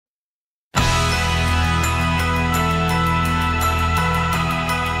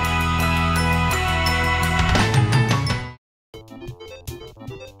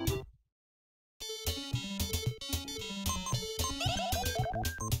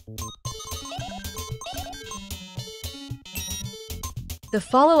The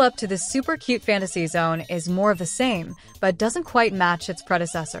follow-up to the super cute Fantasy Zone is more of the same, but doesn't quite match its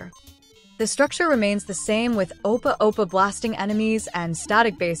predecessor. The structure remains the same with Opa-Opa blasting enemies and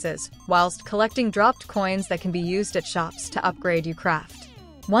static bases, whilst collecting dropped coins that can be used at shops to upgrade your craft.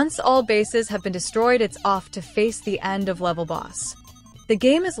 Once all bases have been destroyed, it's off to face the end of level boss. The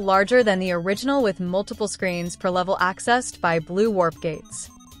game is larger than the original with multiple screens per level accessed by blue warp gates.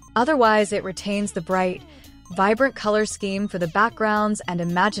 Otherwise, it retains the bright, vibrant color scheme for the backgrounds and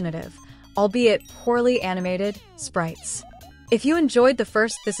imaginative, albeit poorly animated, sprites. If you enjoyed the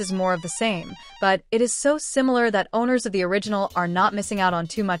first, this is more of the same, but it is so similar that owners of the original are not missing out on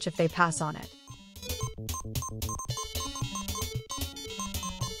too much if they pass on it.